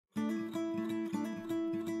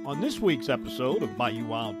On this week's episode of Bayou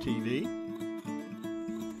Wild TV.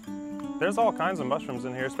 There's all kinds of mushrooms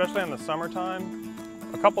in here, especially in the summertime.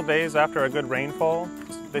 A couple days after a good rainfall,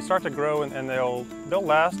 they start to grow and they'll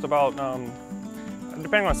last about,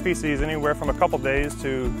 depending on species, anywhere from a couple days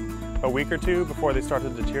to a week or two before they start to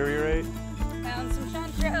deteriorate. Found some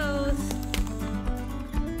chanterelles.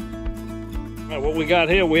 What we got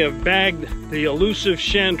here, we have bagged the elusive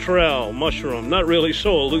chanterelle mushroom. Not really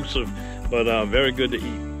so elusive, but very good to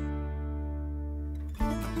eat.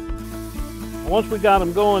 Once we got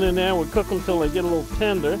them going in there, we cook them until they get a little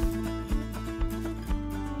tender.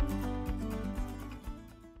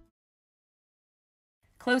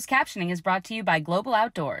 Closed captioning is brought to you by Global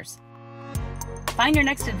Outdoors. Find your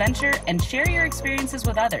next adventure and share your experiences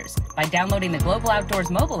with others by downloading the Global Outdoors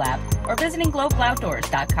mobile app or visiting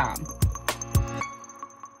globaloutdoors.com.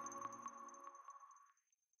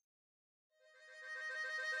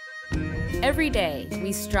 Every day,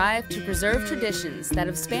 we strive to preserve traditions that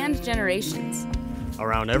have spanned generations.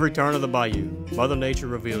 Around every turn of the bayou, Mother Nature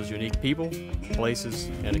reveals unique people, places,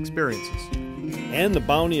 and experiences. And the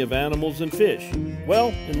bounty of animals and fish. Well,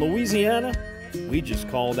 in Louisiana, we just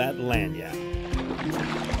call that lagniappe.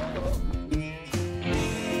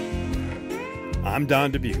 I'm Don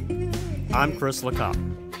Dubuque. I'm Chris LeCoq.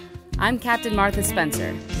 I'm Captain Martha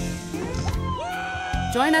Spencer.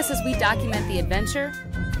 Join us as we document the adventure,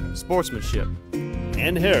 Sportsmanship,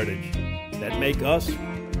 and heritage that make us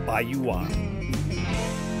Bayou Wild.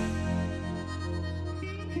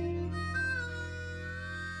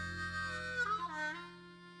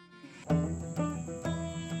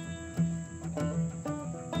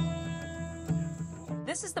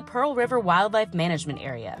 This is the Pearl River Wildlife Management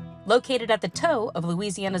Area, located at the toe of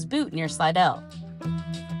Louisiana's Butte near Slidell.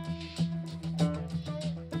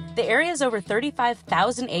 The area is over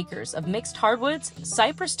 35,000 acres of mixed hardwoods,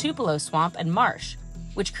 cypress tupelo swamp, and marsh,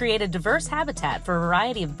 which create a diverse habitat for a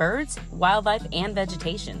variety of birds, wildlife, and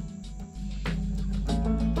vegetation.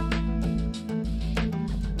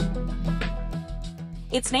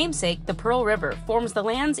 Its namesake, the Pearl River, forms the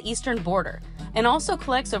land's eastern border and also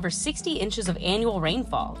collects over 60 inches of annual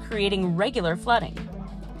rainfall, creating regular flooding.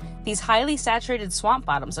 These highly saturated swamp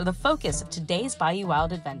bottoms are the focus of today's Bayou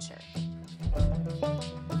Wild adventure.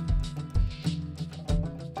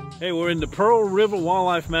 Hey, we're in the Pearl River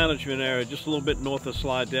Wildlife Management Area, just a little bit north of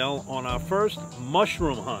Slidell, on our first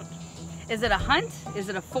mushroom hunt. Is it a hunt? Is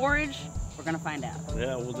it a forage? We're gonna find out.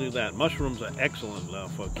 Yeah, we'll do that. Mushrooms are excellent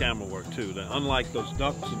for camera work too. Unlike those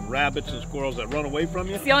ducks and rabbits and squirrels that run away from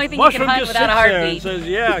you. It's the only thing you can hunt without a heartbeat. Mushroom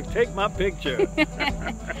just sits there and says, yeah, take my picture.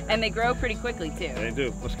 And they grow pretty quickly too. They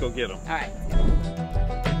do. Let's go get them. All right.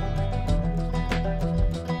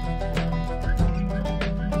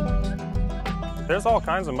 There's all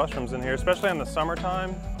kinds of mushrooms in here, especially in the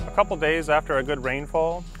summertime. A couple days after a good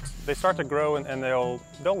rainfall, they start to grow and they'll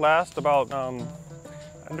last about,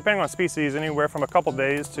 depending on species, anywhere from a couple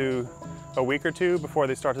days to a week or two before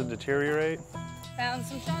they start to deteriorate. Found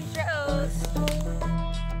some chanterelles.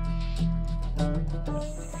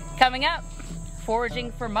 Coming up,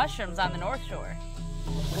 foraging for mushrooms on the North Shore.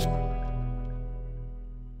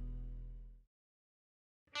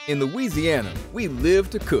 In Louisiana, we live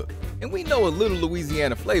to cook, and we know a little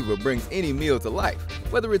Louisiana flavor brings any meal to life.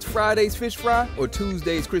 Whether it's Friday's fish fry or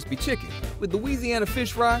Tuesday's crispy chicken, with Louisiana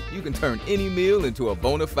fish fry, you can turn any meal into a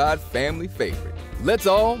bona fide family favorite. Let's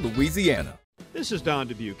all Louisiana. This is Don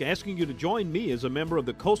Dubuque asking you to join me as a member of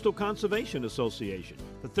the Coastal Conservation Association.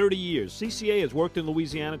 For 30 years, CCA has worked in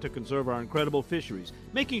Louisiana to conserve our incredible fisheries,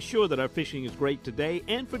 making sure that our fishing is great today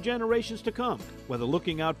and for generations to come. Whether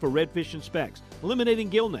looking out for redfish and specks, eliminating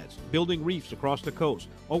gill nets, building reefs across the coast,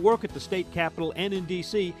 or work at the state capitol and in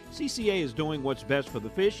D.C., CCA is doing what's best for the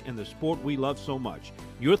fish and the sport we love so much.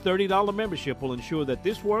 Your $30 membership will ensure that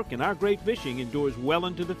this work and our great fishing endures well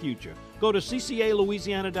into the future. Go to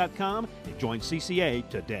ccalouisiana.com and join CCA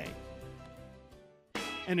today.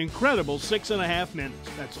 An incredible 6.5 minutes.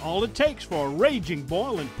 That's all it takes for a raging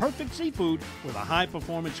boil and perfect seafood with a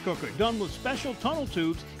high-performance cooker done with special tunnel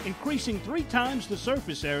tubes, increasing 3 times the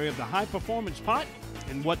surface area of the high-performance pot.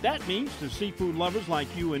 And what that means to seafood lovers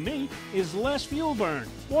like you and me is less fuel burn,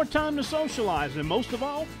 more time to socialize, and most of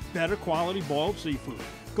all, better quality boiled seafood.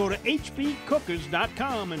 Go to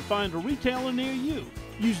hpcookers.com and find a retailer near you.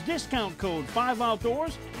 Use discount code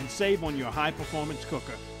 5Outdoors and save on your high-performance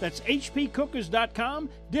cooker. That's hpcookers.com,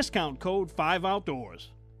 discount code 5Outdoors.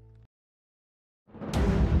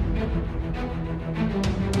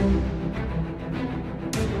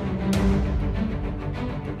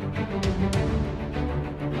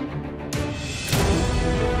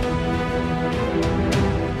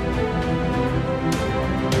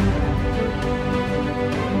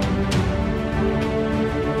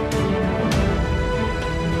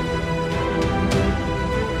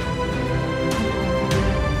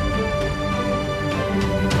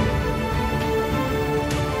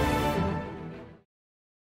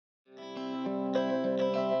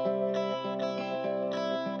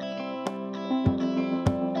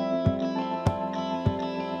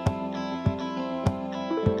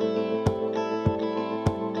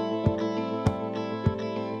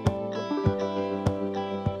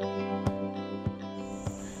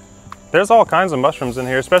 There's all kinds of mushrooms in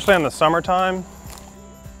here, especially in the summertime.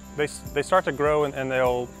 They start to grow and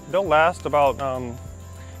they'll last about,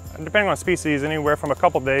 depending on species, anywhere from a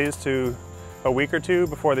couple days to a week or two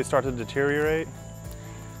before they start to deteriorate.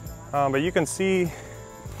 But you can see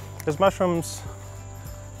there's mushrooms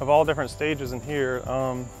of all different stages in here.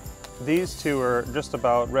 These two are just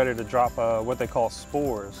about ready to drop what they call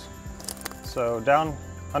spores. So down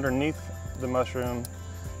underneath the mushroom,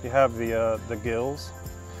 you have the gills,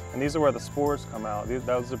 and these are where the spores come out.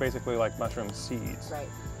 Those are basically like mushroom seeds. Right.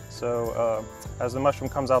 So as the mushroom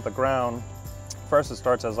comes out the ground, first it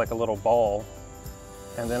starts as like a little ball,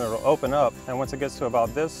 and then it'll open up, and once it gets to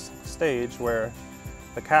about this stage where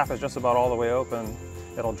the cap is just about all the way open,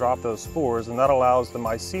 it'll drop those spores, and that allows the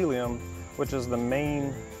mycelium, which is the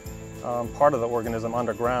main part of the organism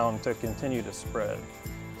underground, to continue to spread.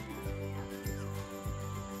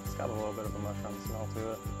 It's got a little bit of a mushroom smell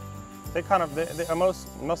to it.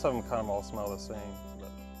 Most of them kind of all smell the same.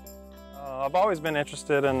 I've always been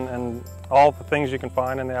interested in all the things you can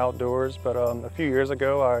find in the outdoors, but a few years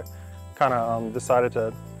ago I kind of decided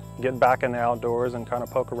to get back in the outdoors and kind of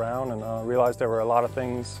poke around, and realized there were a lot of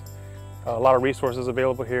things, a lot of resources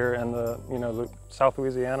available here in the South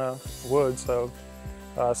Louisiana woods. So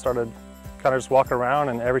I started kind of just walking around,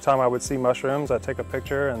 and every time I would see mushrooms, I'd take a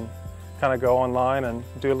picture and kind of go online and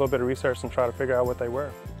do a little bit of research and try to figure out what they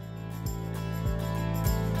were.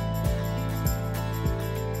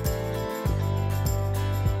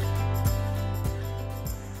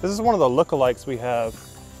 This is one of the lookalikes we have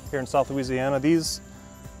here in South Louisiana. These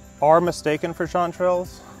are mistaken for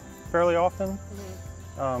chanterelles fairly often,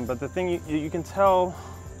 but the thing you can tell,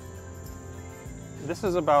 this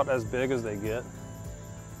is about as big as they get,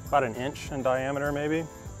 about an inch in diameter maybe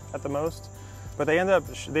at the most. But they end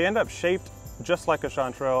up shaped just like a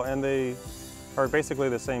chanterelle, and they are basically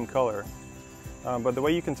the same color. But the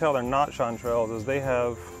way you can tell they're not chanterelles is they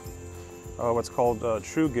have what's called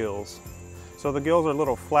true gills. So the gills are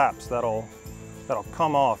little flaps that'll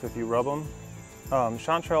come off if you rub them.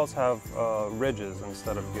 Chanterelles have ridges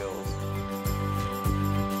instead of gills.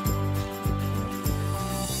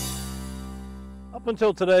 Up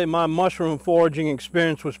until today, my mushroom foraging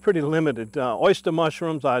experience was pretty limited. Oyster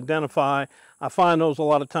mushrooms I identify. I find those a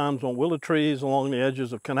lot of times on willow trees along the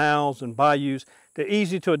edges of canals and bayous. They're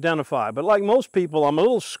easy to identify, but like most people, I'm a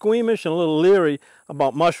little squeamish and a little leery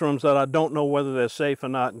about mushrooms that I don't know whether they're safe or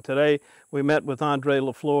not. And today we met with Andre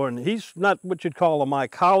LaFleur, and he's not what you'd call a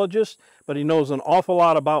mycologist, but he knows an awful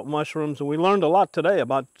lot about mushrooms. And we learned a lot today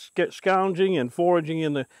about scrounging and foraging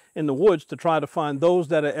in the woods to try to find those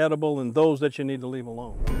that are edible and those that you need to leave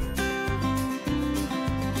alone.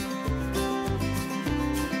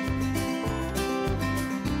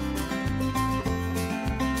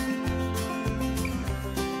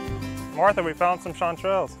 Martha, we found some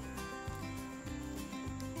chanterelles.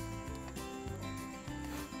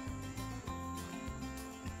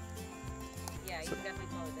 Yeah, you can definitely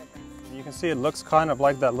tell the difference. You can see it looks kind of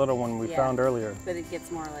like that little one we found earlier. But it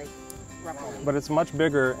gets more like ruffly. But it's much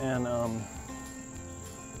bigger, and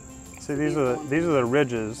see, these are the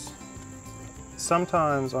ridges.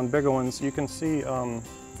 Sometimes on bigger ones you can see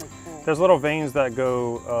there's little veins that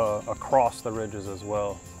go across the ridges as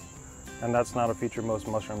well. And that's not a feature most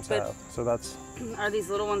mushrooms have. So that's... Are these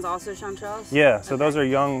little ones also chanterelles? Yeah, so those are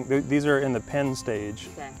young. These are in the pin stage.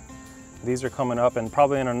 Okay. These are coming up, and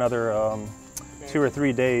probably in another 2 or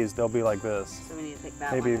 3 days they'll be like this. So we need to pick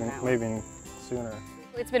that maybe one. Maybe even sooner.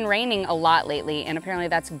 It's been raining a lot lately, and apparently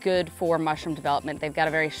that's good for mushroom development. They've got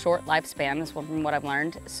a very short lifespan, this one from what I've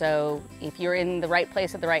learned. So if you're in the right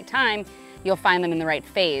place at the right time, you'll find them in the right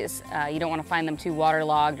phase. You don't want to find them too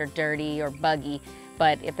waterlogged or dirty or buggy.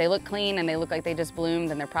 But if they look clean and they look like they just bloomed,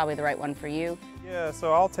 then they're probably the right one for you. Yeah,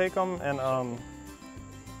 so I'll take them and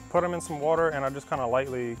put them in some water, and I just kind of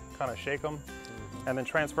lightly shake them, and then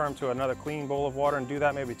transfer them to another clean bowl of water, and do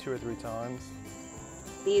that maybe 2 or 3 times.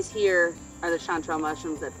 These here are the chanterelle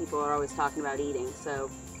mushrooms that people are always talking about eating. So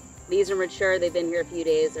these are mature, they've been here a few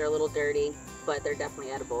days, they're a little dirty, but they're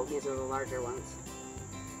definitely edible. These are the larger ones.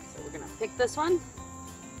 So we're gonna pick this one.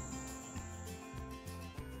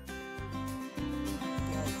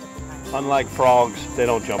 Unlike frogs, they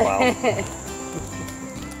don't jump out.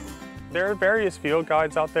 There are various field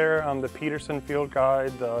guides out there, the Peterson Field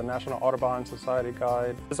Guide, the National Audubon Society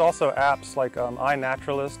Guide. There's also apps like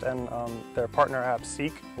iNaturalist and their partner app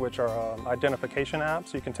Seek, which are identification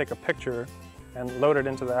apps. You can take a picture and load it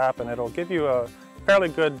into the app, and it'll give you a fairly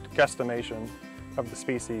good guesstimation of the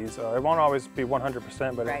species. It won't always be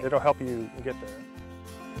 100%, but it'll help you get there.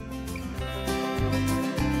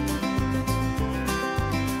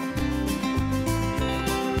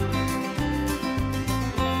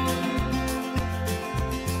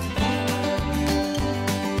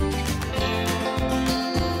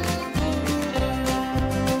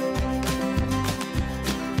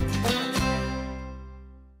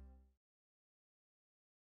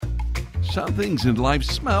 Some things in life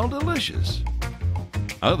smell delicious.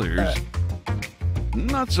 Others,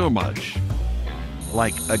 not so much.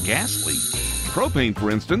 Like a gas leak. Propane, for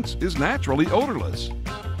instance, is naturally odorless.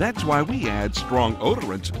 That's why we add strong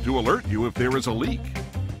odorants to alert you if there is a leak.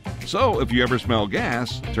 So if you ever smell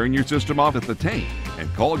gas, turn your system off at the tank and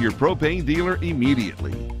call your propane dealer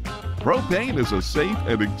immediately. Propane is a safe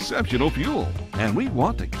and exceptional fuel, and we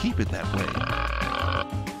want to keep it that way.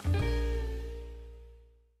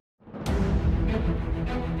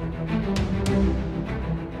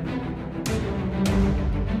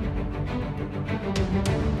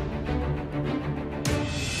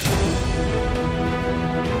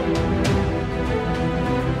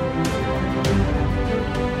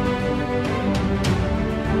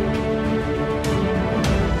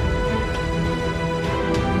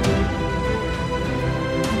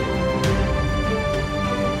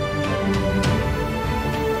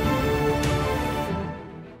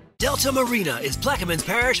 Delta Marina is Plaquemines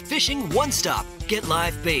Parish fishing one-stop. Get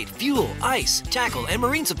live bait, fuel, ice, tackle, and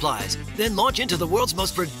marine supplies. Then launch into the world's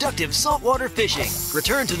most productive saltwater fishing.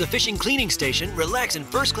 Return to the fishing cleaning station, relax in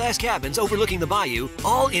first-class cabins overlooking the bayou,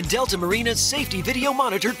 all in Delta Marina's safety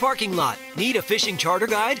video-monitored parking lot. Need a fishing charter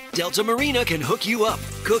guide? Delta Marina can hook you up.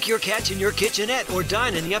 Cook your catch in your kitchenette or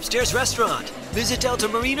dine in the upstairs restaurant. Visit Delta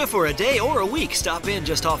Marina for a day or a week. Stop in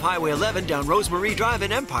just off Highway 11 down Rosemarie Drive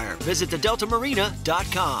in Empire. Visit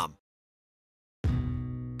thedeltamarina.com.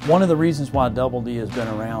 One of the reasons why Double D has been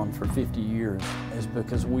around for 50 years is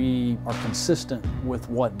because we are consistent with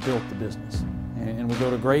what built the business. And we go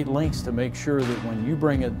to great lengths to make sure that when you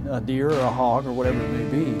bring a deer or a hog or whatever it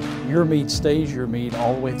may be, your meat stays your meat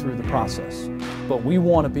all the way through the process. But we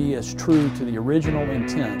want to be as true to the original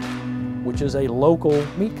intent, which is a local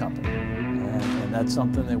meat company. And that's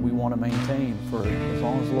something that we want to maintain for as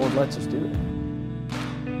long as the Lord lets us do it.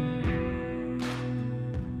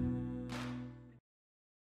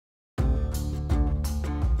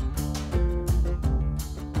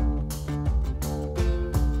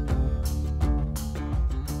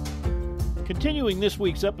 Continuing this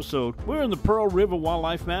week's episode, we're in the Pearl River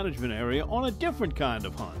Wildlife Management Area on a different kind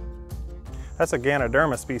of hunt. That's a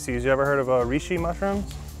Ganoderma species. You ever heard of reishi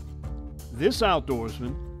mushrooms? This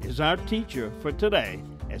outdoorsman is our teacher for today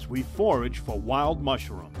as we forage for wild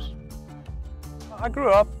mushrooms. I grew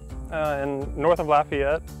up in north of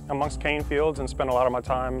Lafayette amongst cane fields and spent a lot of my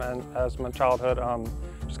time as my childhood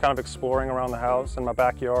just kind of exploring around the house in my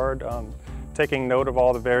backyard, taking note of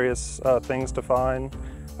all the various things to find.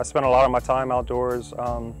 I spent a lot of my time outdoors,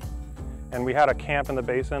 and we had a camp in the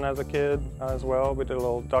basin as a kid as well. We did a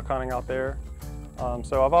little duck hunting out there.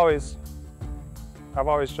 So I've always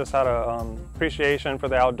just had an appreciation for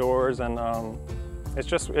the outdoors, and it's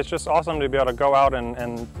just awesome to be able to go out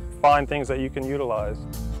and find things that you can utilize.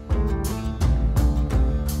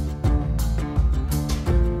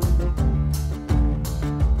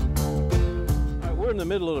 We're in the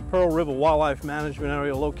middle of the Pearl River Wildlife Management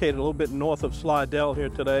Area, located a little bit north of Slidell here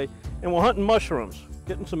today, and we're hunting mushrooms,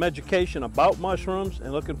 getting some education about mushrooms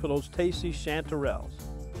and looking for those tasty chanterelles.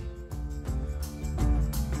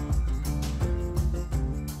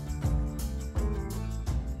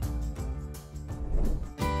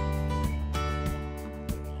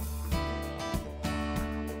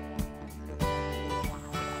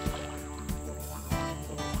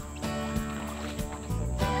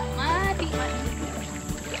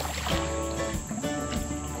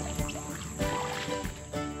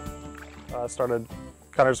 I started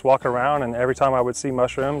kind of just walking around, and every time I would see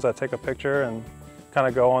mushrooms, I'd take a picture and kind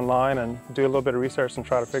of go online and do a little bit of research and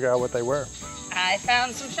try to figure out what they were. I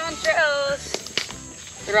found some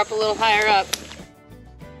chanterelles. They're up a little higher up.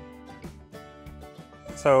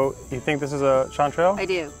 So you think this is a chanterelle? I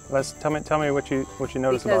do. Tell me what you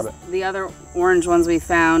noticed about it. The other orange ones we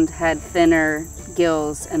found had thinner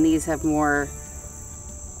gills, and these have more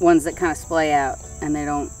ones that kind of splay out, and they're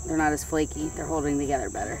not as flaky. They're holding together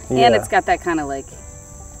better. Yeah. And it's got that kind of like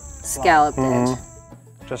scalloped edge.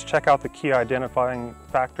 Just check out the key identifying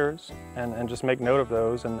factors and just make note of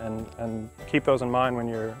those and keep those in mind when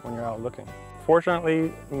you're out looking.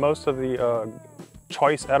 Fortunately, most of the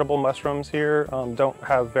choice edible mushrooms here don't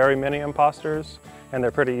have very many imposters, and they're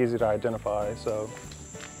pretty easy to identify. So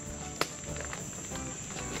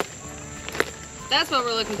that's what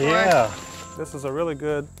we're looking for. Yeah, this is a really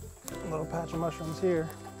good little patch of mushrooms here.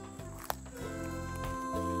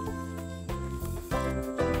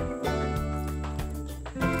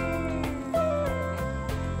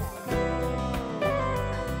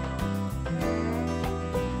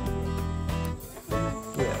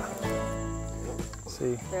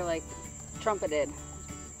 They're like trumpeted.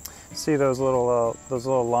 See those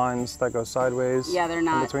little lines that go sideways? Yeah, they're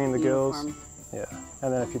not in between the uniform. gills. Yeah,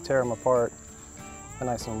 and then if you tear them apart, they're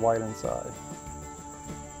nice and white inside.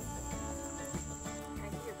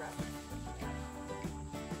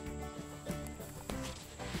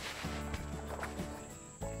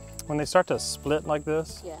 When they start to split like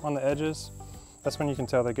this on the edges, that's when you can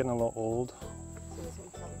tell they're getting a little old.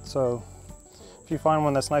 So if you find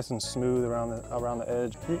one that's nice and smooth around the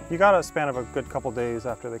edge, you got a span of a good couple days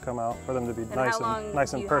after they come out for them to be nice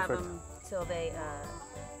and perfect. Till they,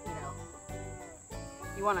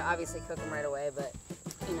 you want to obviously cook them right away, but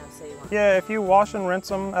so you want. Yeah, if you wash and rinse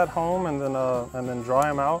them at home and then dry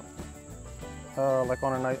them out, like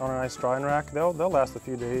on a nice drying rack, they'll last a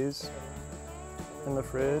few days in the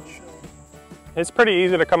fridge. It's pretty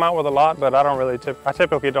easy to come out with a lot, but I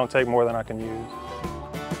typically don't take more than I can use.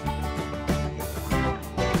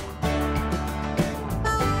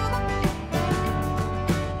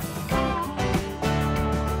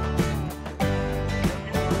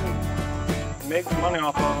 Make money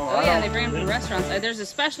off of them. Oh yeah, they bring them to restaurants. There's a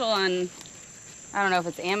special on, I don't know if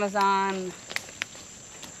it's Amazon,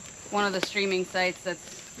 one of the streaming sites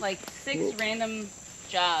that's like 6 random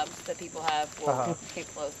jobs that people have. Well, get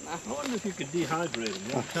close now. I wonder if you could dehydrate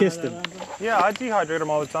them. Kissed them. Yeah, I dehydrate them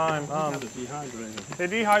all the time. They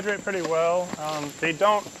dehydrate pretty well. They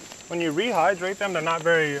don't, when you rehydrate them, they're not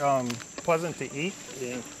very pleasant to eat.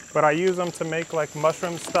 Yeah. But I use them to make like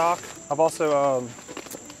mushroom stock. I've also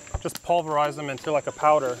just pulverized them into like a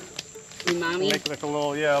powder. Umami? Make like a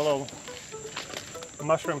little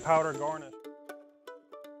mushroom powder garnish.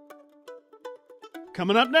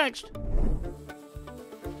 Coming up next,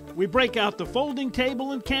 we break out the folding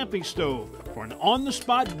table and camping stove for an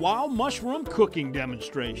on-the-spot wild mushroom cooking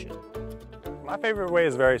demonstration. My favorite way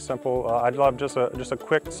is very simple. I love just a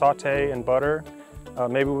quick saute in butter,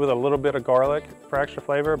 maybe with a little bit of garlic for extra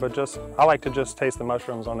flavor, but I like to just taste the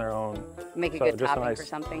mushrooms on their own. Make a good topping for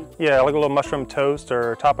something. Yeah, like a little mushroom toast,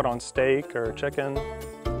 or top it on steak or chicken.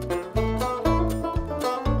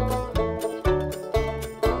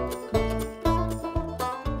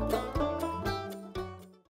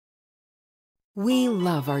 We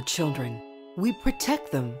love our children. We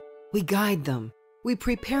protect them. We guide them. We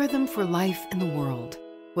prepare them for life in the world.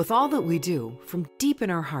 With all that we do, from deep in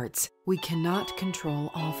our hearts, we cannot control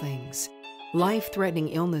all things. Life-threatening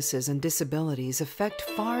illnesses and disabilities affect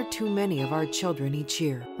far too many of our children each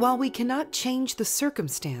year. While we cannot change the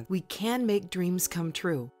circumstance, we can make dreams come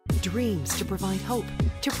true. Dreams to provide hope,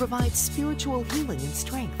 to provide spiritual healing and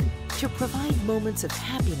strength, to provide moments of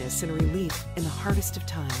happiness and relief in the hardest of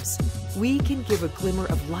times. We can give a glimmer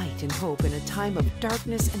of light and hope in a time of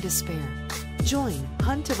darkness and despair. Join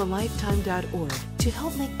huntofalifetime.org to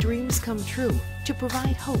help make dreams come true, to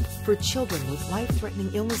provide hope for children with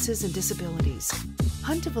life-threatening illnesses and disabilities.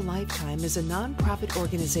 Hunt of a Lifetime is a non-profit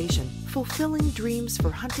organization fulfilling dreams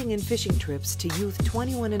for hunting and fishing trips to youth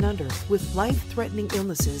 21 and under with life-threatening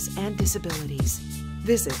illnesses and disabilities.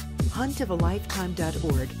 Visit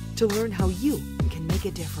huntofalifetime.org to learn how you can make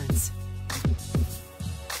a difference.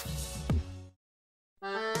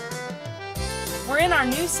 We're in our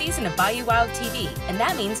new season of Bayou Wild TV, and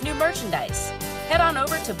that means new merchandise. Head on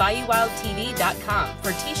over to BayouWildTV.com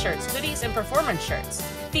for t-shirts, hoodies, and performance shirts,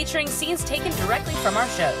 featuring scenes taken directly from our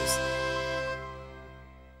shows.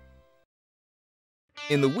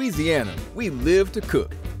 In Louisiana, we live to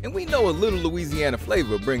cook, and we know a little Louisiana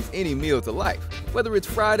flavor brings any meal to life. Whether it's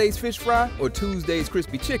Friday's fish fry or Tuesday's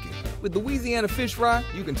crispy chicken, with Louisiana fish fry,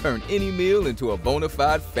 you can turn any meal into a bona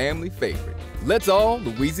fide family favorite. Let's all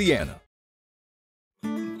Louisiana.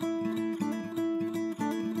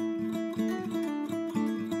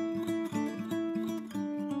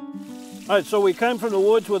 All right, so we came from the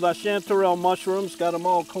woods with our chanterelle mushrooms, got them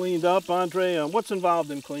all cleaned up. Andre, what's involved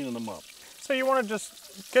in cleaning them up? So you want to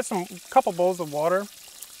just get a couple bowls of water,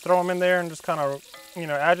 throw them in there, and just kind of,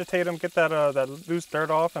 agitate them, get that loose dirt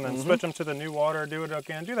off, and then switch them to the new water. Do it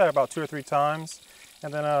again. Do that about 2 or 3 times,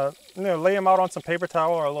 and then lay them out on some paper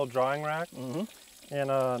towel or a little drying rack,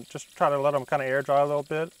 and just try to let them kind of air dry a little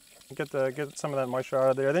bit, get some of that moisture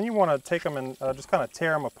out of there. Then you want to take them and just kind of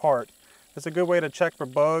tear them apart. It's a good way to check for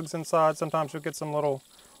bugs inside. Sometimes you'll get some little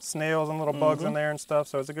snails and little bugs in there and stuff,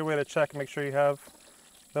 so it's a good way to check and make sure you have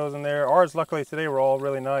those in there. Ours, luckily, today were all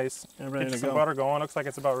really nice. Get some butter going. Looks like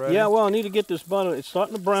it's about ready. Yeah, well, I need to get this butter. It's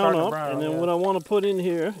starting to brown up. And then what I want to put in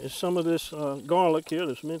here is some of this garlic here,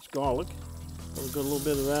 this minced garlic. I'll get a little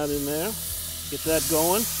bit of that in there. Get that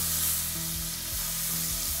going.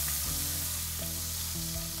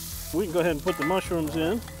 We can go ahead and put the mushrooms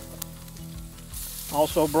in.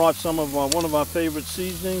 Also brought some of one of our favorite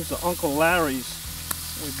seasonings, the Uncle Larry's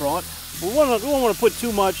we brought. We don't want to put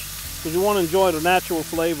too much because you want to enjoy the natural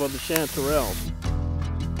flavor of the chanterelles.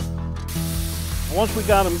 And once we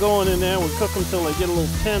got them going in there, we cook them till they get a little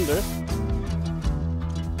tender.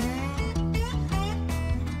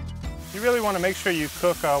 You really want to make sure you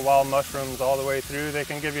cook wild mushrooms all the way through. They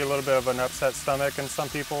can give you a little bit of an upset stomach in some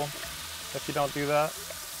people if you don't do that.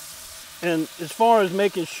 And as far as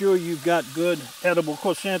making sure you've got good edible, of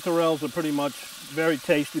course chanterelles are pretty much very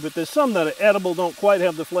tasty, but there's some that are edible, don't quite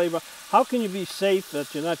have the flavor. How can you be safe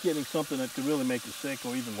that you're not getting something that could really make you sick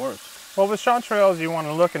or even worse? Well, with chanterelles, you want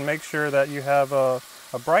to look and make sure that you have a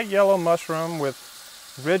bright yellow mushroom with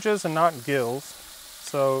ridges and not gills.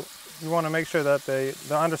 So you want to make sure that the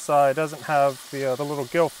underside doesn't have the little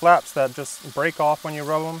gill flaps that just break off when you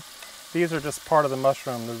rub them. These are just part of the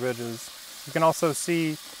mushroom, the ridges. You can also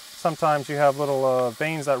see sometimes you have little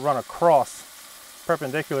veins that run across,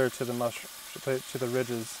 perpendicular to the mushroom, to the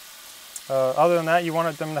ridges. Other than that, you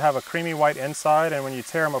want them to have a creamy white inside, and when you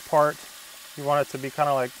tear them apart, you want it to be kind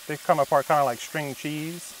of like, they come apart kind of like string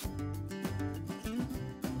cheese.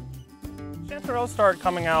 Chanterelles start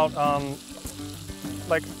coming out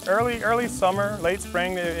like early summer, late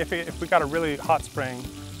spring, if we got a really hot spring.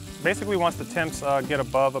 Basically once the temps get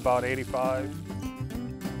above about 85.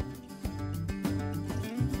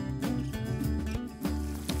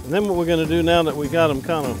 And then what we're going to do now that we got them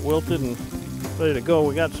kind of wilted and ready to go,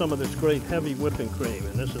 we got some of this great heavy whipping cream,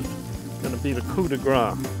 and this is going to be the coup de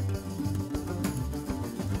grace.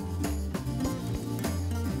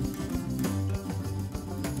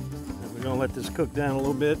 And we're going to let this cook down a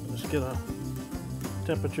little bit. Let's get our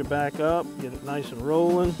temperature back up, get it nice and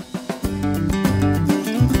rolling.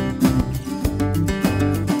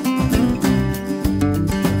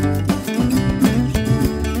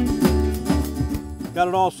 Got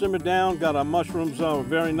it all simmered down, got our mushrooms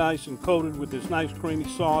very nice and coated with this nice creamy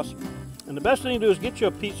sauce. And the best thing to do is get you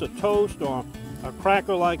a piece of toast or a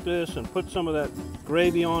cracker like this and put some of that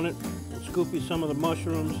gravy on it and scoop you some of the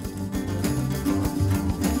mushrooms.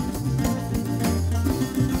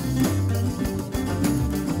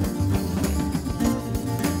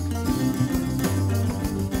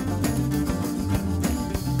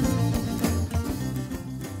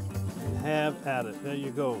 And have at it. There you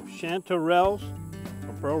go. Chanterelles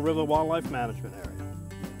from Pearl River Wildlife Management Area.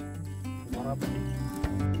 Bon appetit.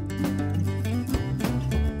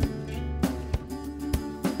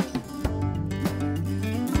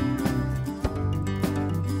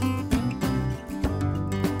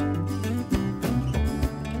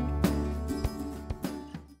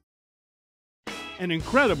 An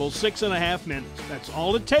incredible 6.5 minutes. That's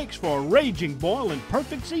all it takes for a raging boil and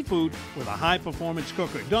perfect seafood with a high-performance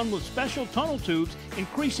cooker done with special tunnel tubes,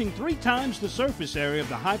 increasing 3 times the surface area of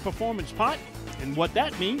the high-performance pot. And what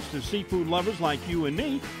that means to seafood lovers like you and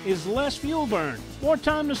me is less fuel burn, more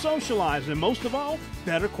time to socialize, and most of all,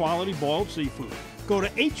 better quality boiled seafood. Go to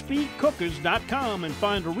hbcookers.com and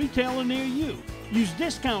find a retailer near you. Use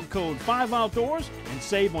discount code 5Outdoors and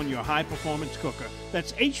save on your high-performance cooker.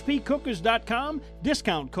 That's hbcookers.com,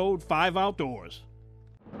 discount code 5Outdoors.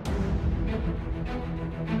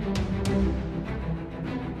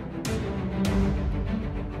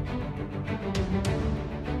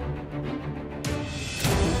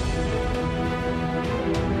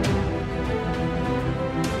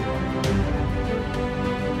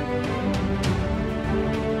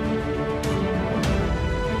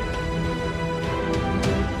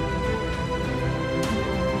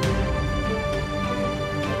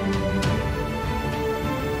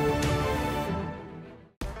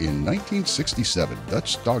 In 1967,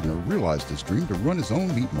 Dutch Stogner realized his dream to run his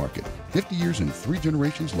own meat market. 50 years and 3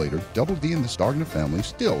 generations later, Double D and the Stogner family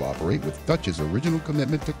still operate with Dutch's original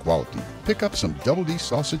commitment to quality. Pick up some Double D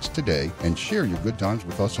sausage today and share your good times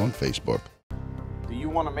with us on Facebook. Do you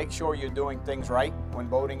want to make sure you're doing things right when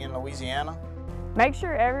boating in Louisiana? Make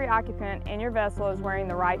sure every occupant in your vessel is wearing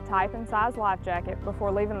the right type and size life jacket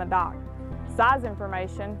before leaving the dock. Size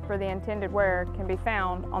information for the intended wearer can be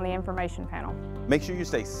found on the information panel. Make sure you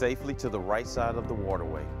stay safely to the right side of the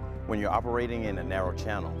waterway when you're operating in a narrow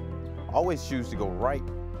channel. Always choose to go right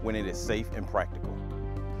when it is safe and practical.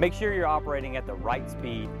 Make sure you're operating at the right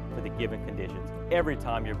speed for the given conditions every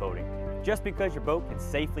time you're boating. Just because your boat can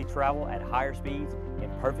safely travel at higher speeds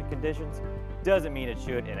in perfect conditions doesn't mean it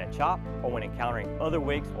should in a chop or when encountering other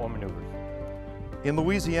wakes or maneuvers. In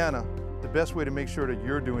Louisiana, the best way to make sure that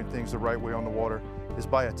you're doing things the right way on the water is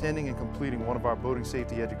by attending and completing one of our boating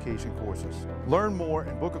safety education courses. Learn more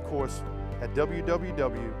and book a course at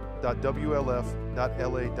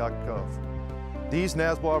www.wlf.la.gov. These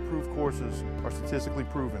NASBA-approved courses are statistically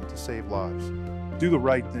proven to save lives. Do the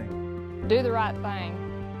right thing. Do the right thing.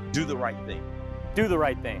 Do the right thing. Do the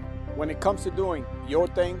right thing. When it comes to doing your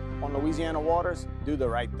thing on Louisiana waters, do the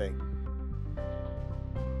right thing.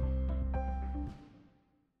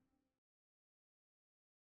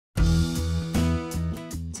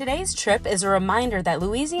 Today's trip is a reminder that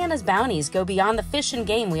Louisiana's bounties go beyond the fish and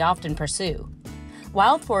game we often pursue.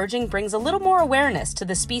 Wild foraging brings a little more awareness to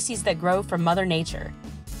the species that grow from Mother Nature.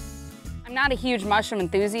 I'm not a huge mushroom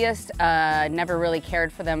enthusiast, never really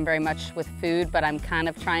cared for them very much with food, but I'm kind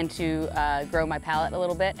of trying to grow my palate a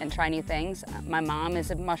little bit and try new things. My mom is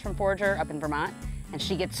a mushroom forager up in Vermont, and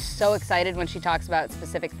she gets so excited when she talks about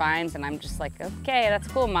specific finds, and I'm just like, okay, that's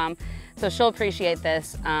cool, Mom. So she'll appreciate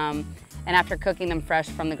this, and after cooking them fresh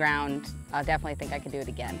from the ground, I definitely think I could do it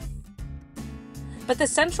again. But the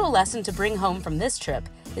central lesson to bring home from this trip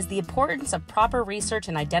is the importance of proper research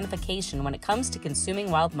and identification when it comes to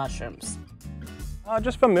consuming wild mushrooms.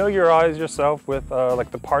 Just familiarize yourself with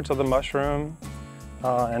like the parts of the mushroom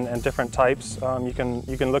and different types. You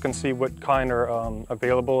can look and see what kind are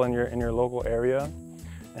available in your local area,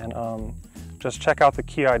 and just check out the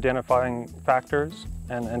key identifying factors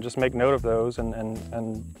and just make note of those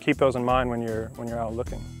and keep those in mind when you're out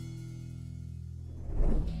looking.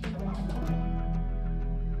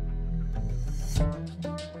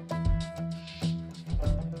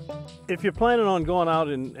 If you're planning on going out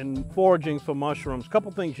and foraging for mushrooms, a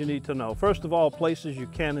couple things you need to know. First of all, places you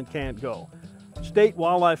can and can't go. State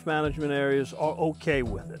wildlife management areas are okay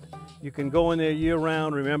with it. You can go in there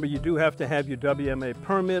year-round. Remember, you do have to have your WMA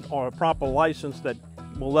permit or a proper license that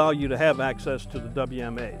will allow you to have access to the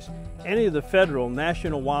WMAs. Any of the federal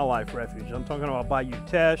national wildlife refuges, I'm talking about Bayou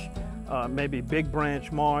Teche, maybe Big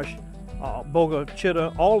Branch Marsh, Boga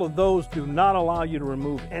Chitto, all of those do not allow you to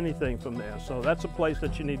remove anything from there. So that's a place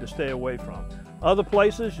that you need to stay away from. Other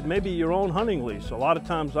places, maybe your own hunting lease. A lot of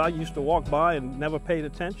times I used to walk by and never paid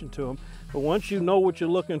attention to them. But once you know what you're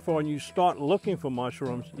looking for and you start looking for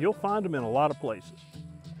mushrooms, you'll find them in a lot of places.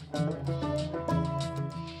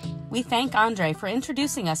 We thank Andre for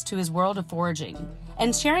introducing us to his world of foraging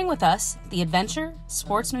and sharing with us the adventure,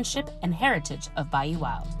 sportsmanship, and heritage of Bayou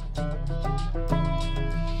Wild.